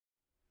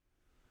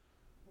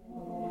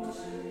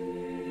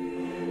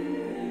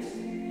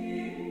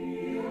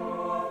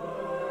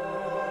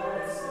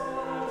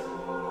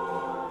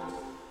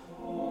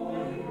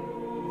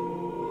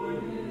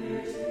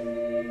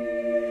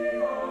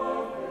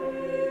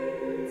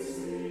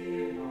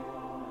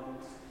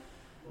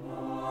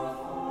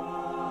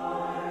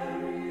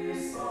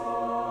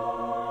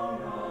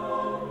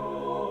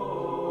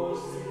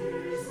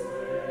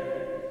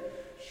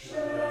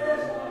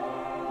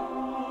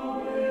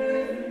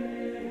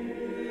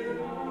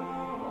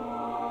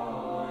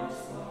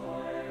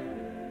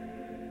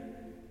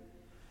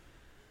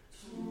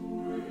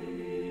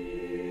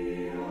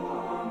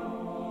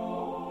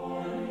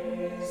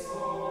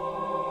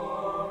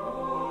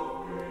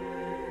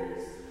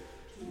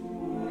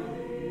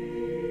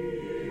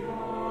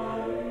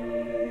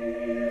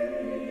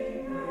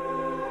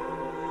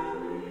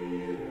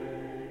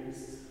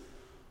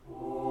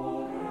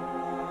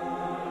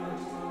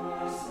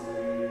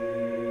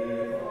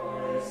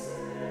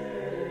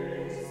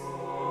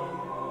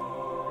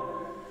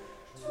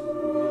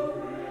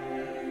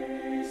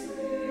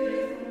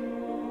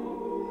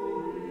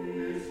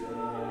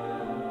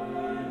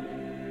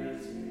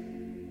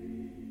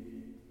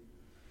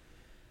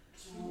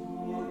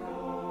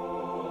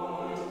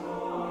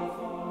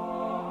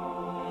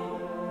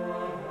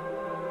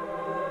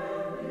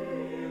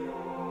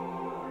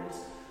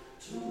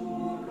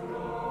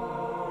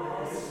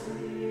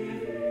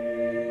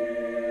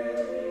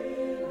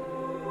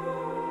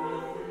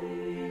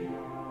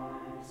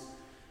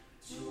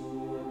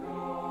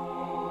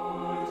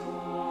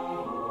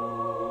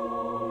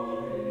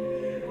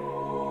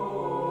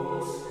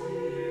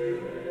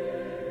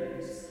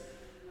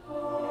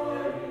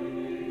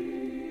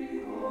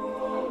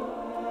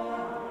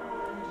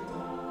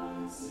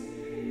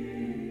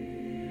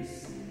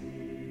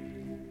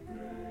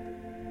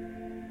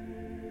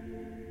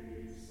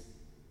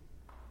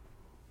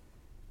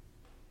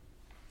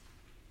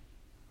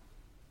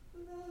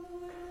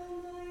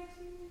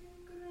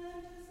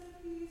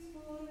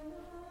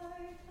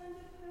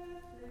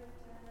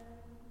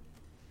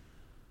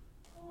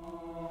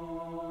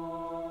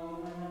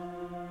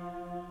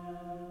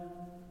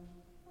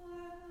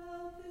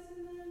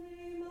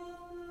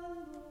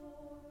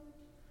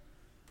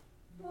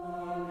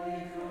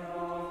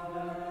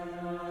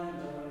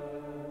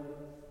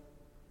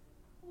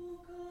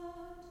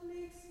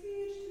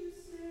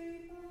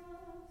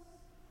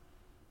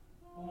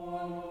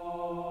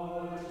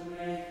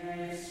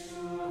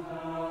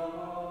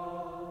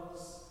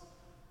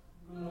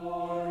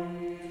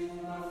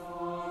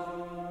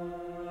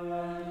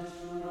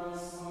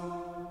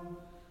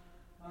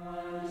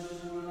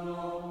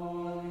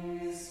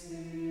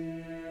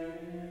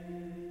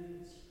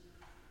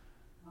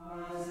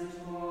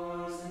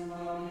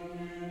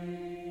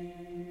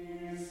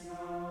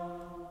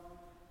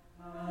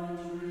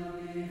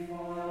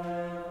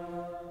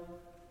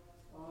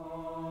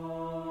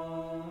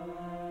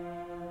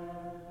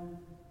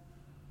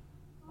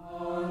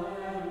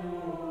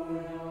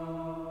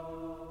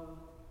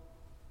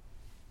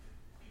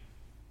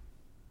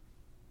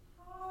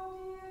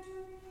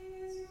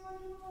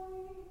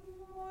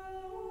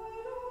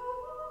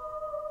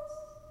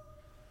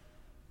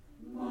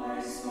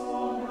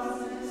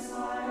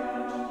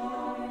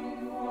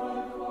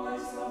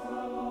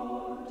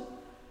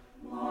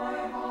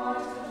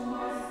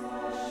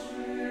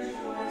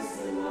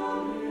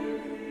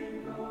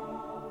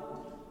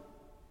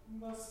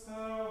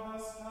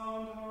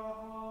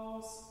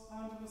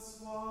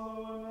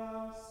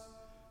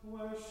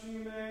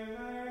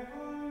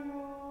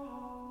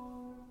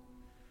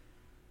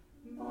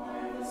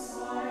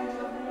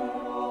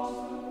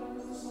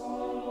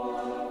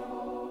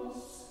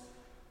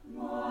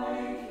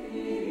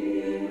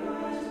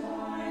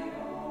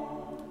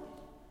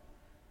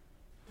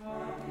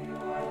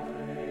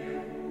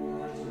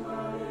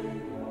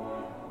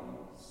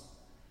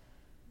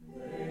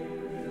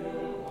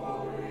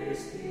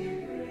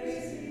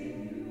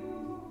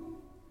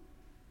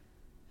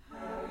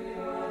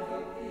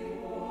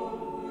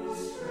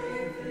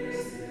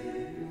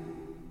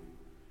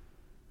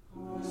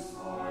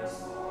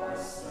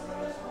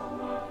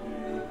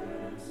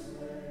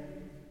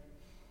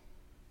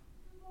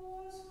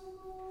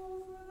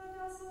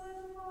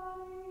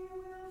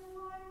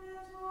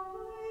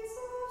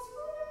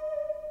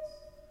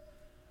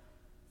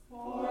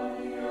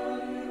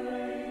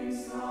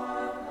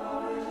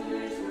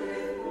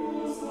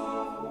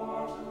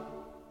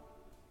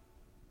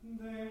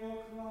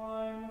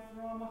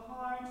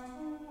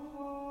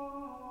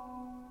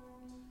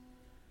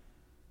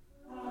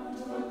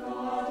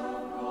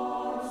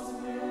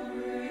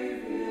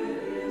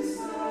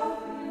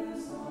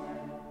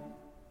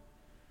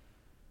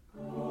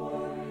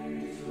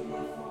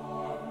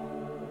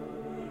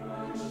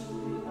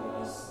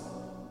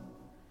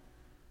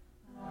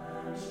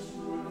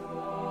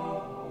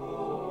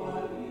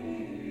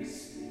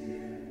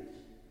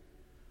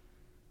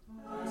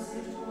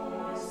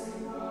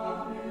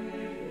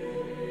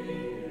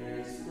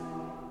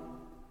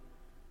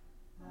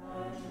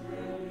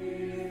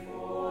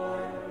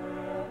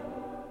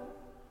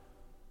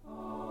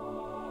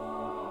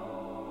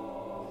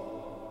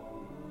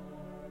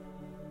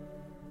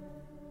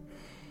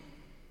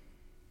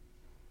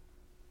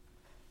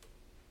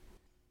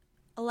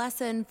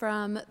lesson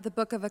from the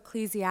book of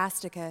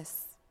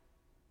Ecclesiasticus.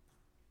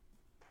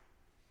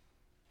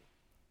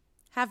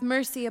 Have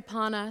mercy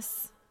upon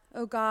us,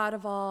 O God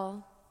of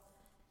all,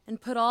 and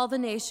put all the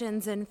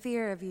nations in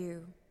fear of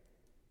you.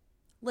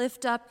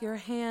 Lift up your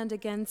hand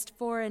against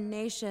foreign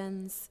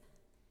nations,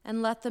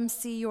 and let them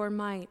see your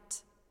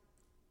might.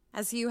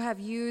 As you have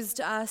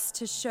used us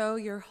to show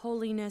your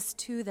holiness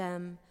to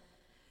them,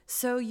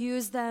 so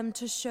use them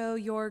to show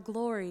your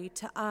glory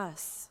to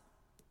us.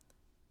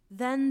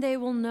 Then they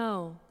will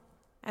know,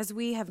 as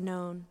we have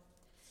known,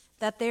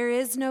 that there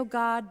is no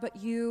God but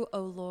you,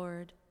 O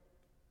Lord.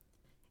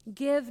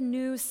 Give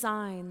new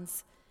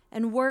signs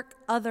and work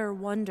other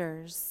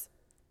wonders.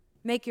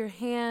 Make your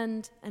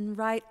hand and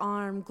right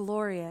arm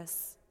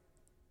glorious.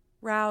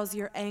 Rouse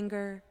your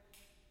anger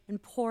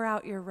and pour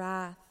out your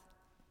wrath.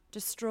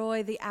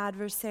 Destroy the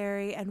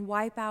adversary and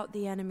wipe out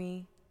the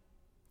enemy.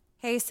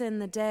 Hasten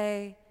the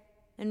day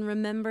and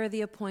remember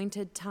the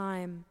appointed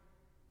time,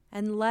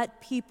 and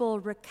let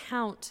people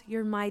recount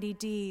your mighty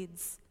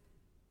deeds.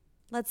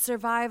 Let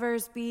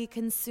survivors be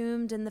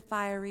consumed in the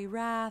fiery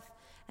wrath,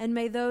 and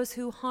may those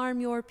who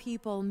harm your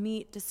people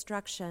meet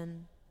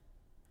destruction.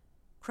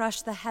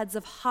 Crush the heads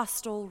of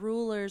hostile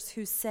rulers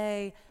who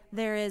say,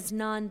 there is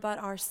none but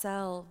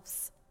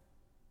ourselves.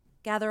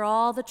 Gather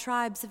all the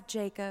tribes of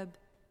Jacob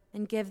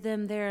and give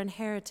them their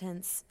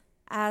inheritance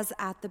as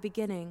at the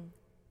beginning.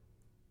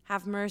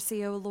 Have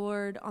mercy, O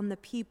Lord, on the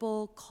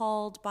people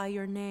called by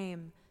your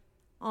name,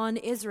 on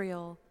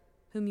Israel,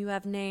 whom you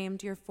have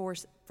named your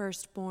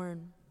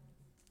firstborn.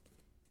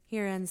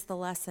 Here ends the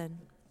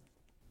lesson.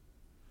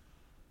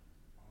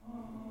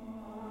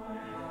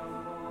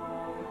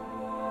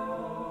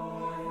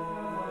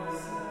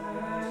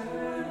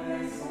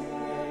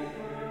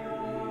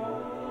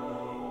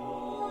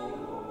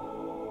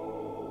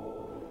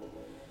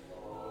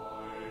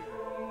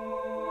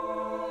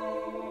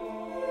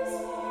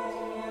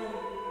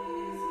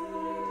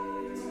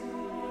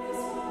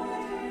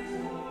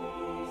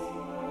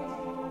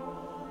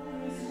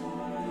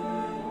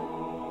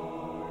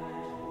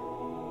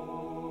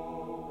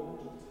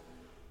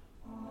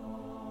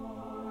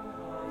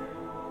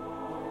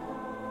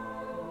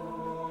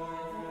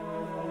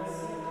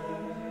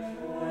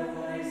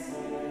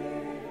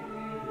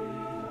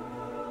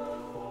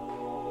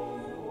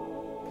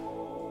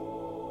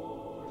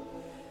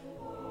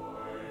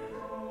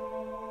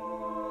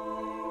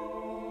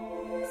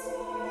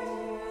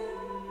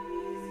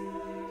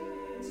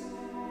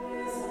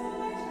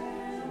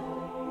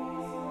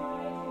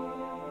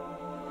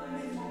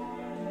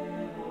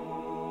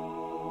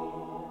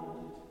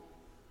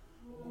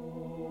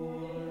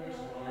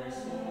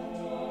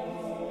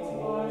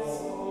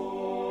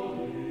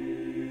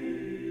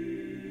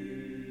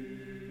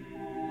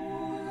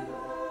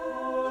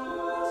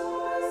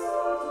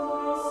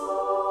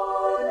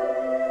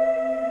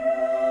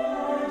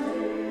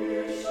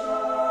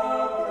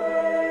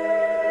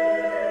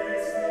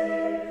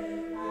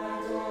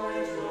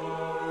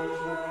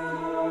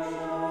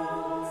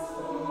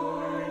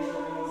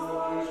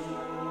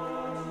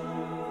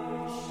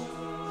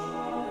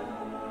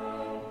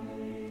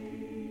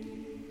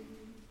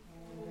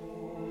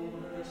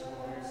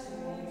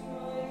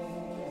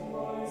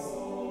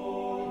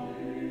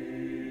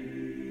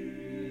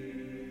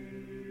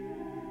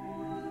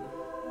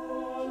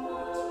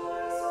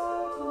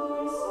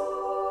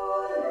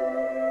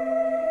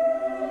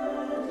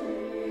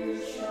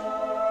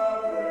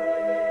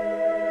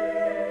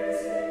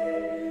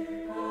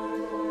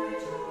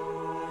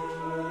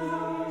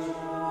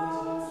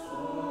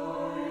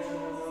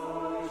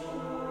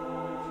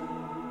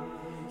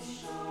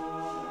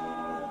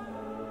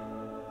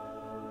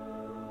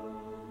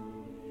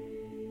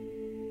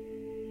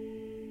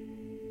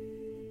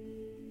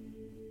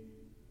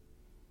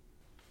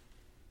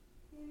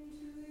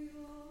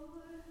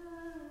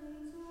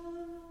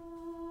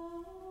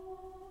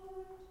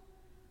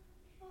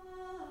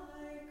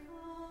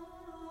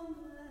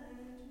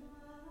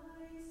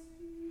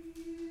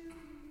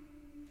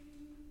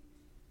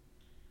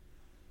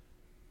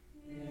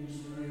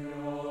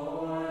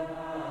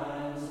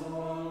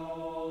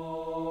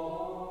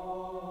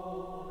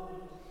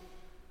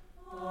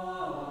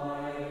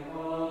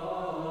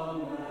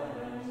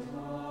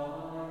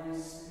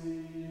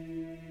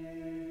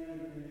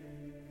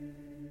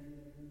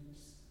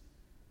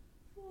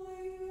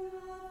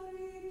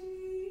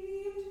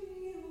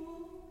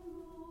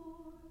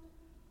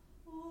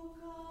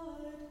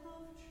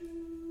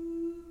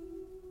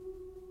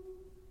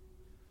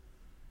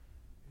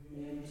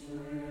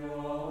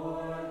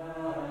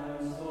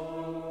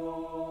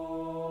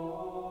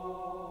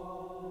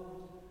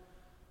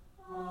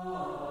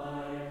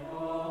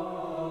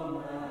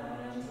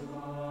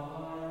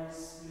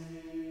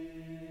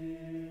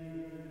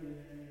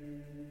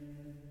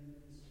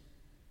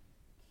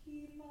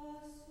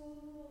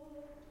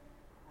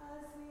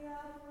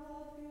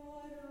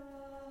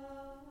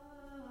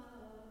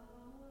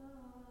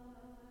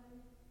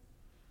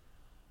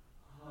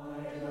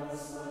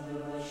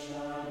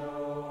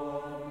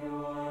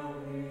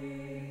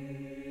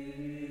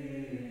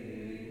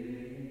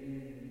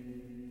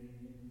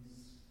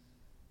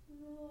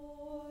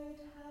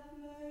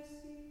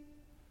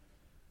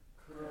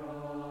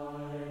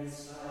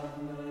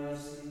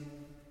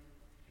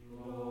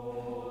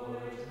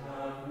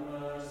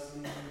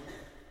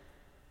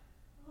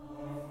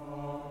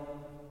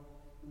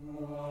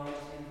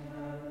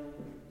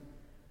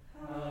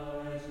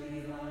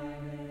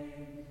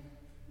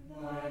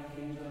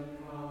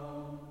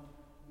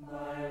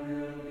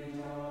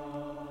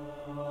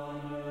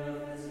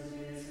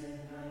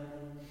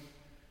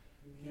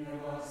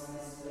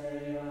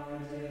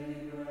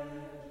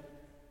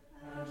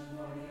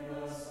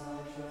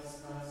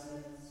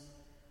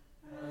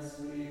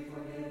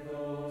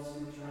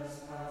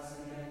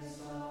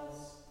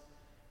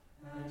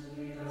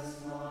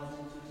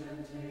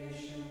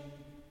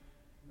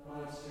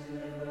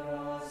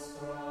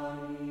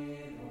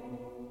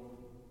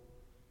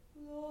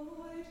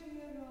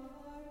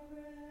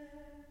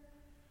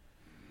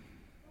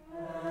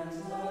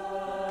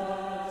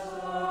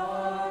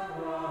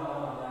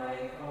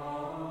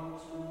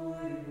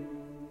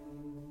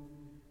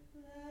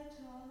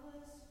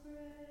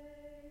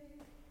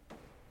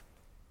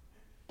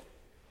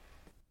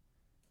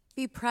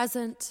 Be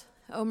present,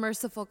 O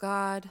merciful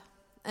God,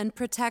 and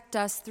protect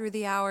us through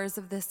the hours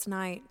of this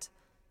night,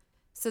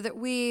 so that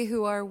we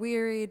who are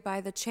wearied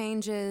by the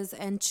changes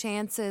and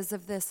chances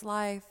of this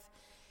life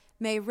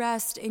may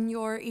rest in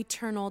your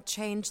eternal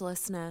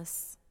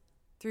changelessness.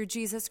 Through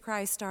Jesus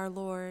Christ our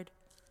Lord.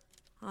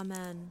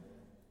 Amen.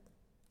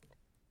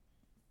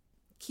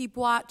 Keep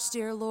watch,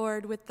 dear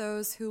Lord, with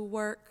those who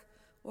work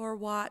or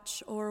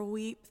watch or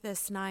weep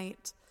this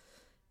night,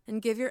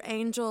 and give your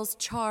angels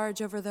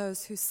charge over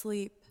those who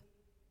sleep.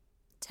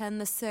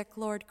 Tend the sick,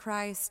 Lord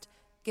Christ.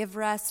 Give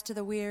rest to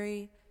the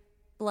weary.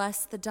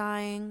 Bless the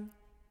dying.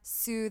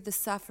 Soothe the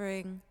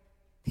suffering.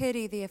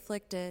 Pity the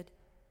afflicted.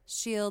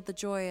 Shield the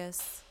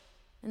joyous.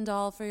 And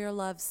all for your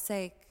love's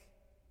sake.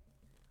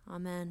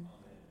 Amen.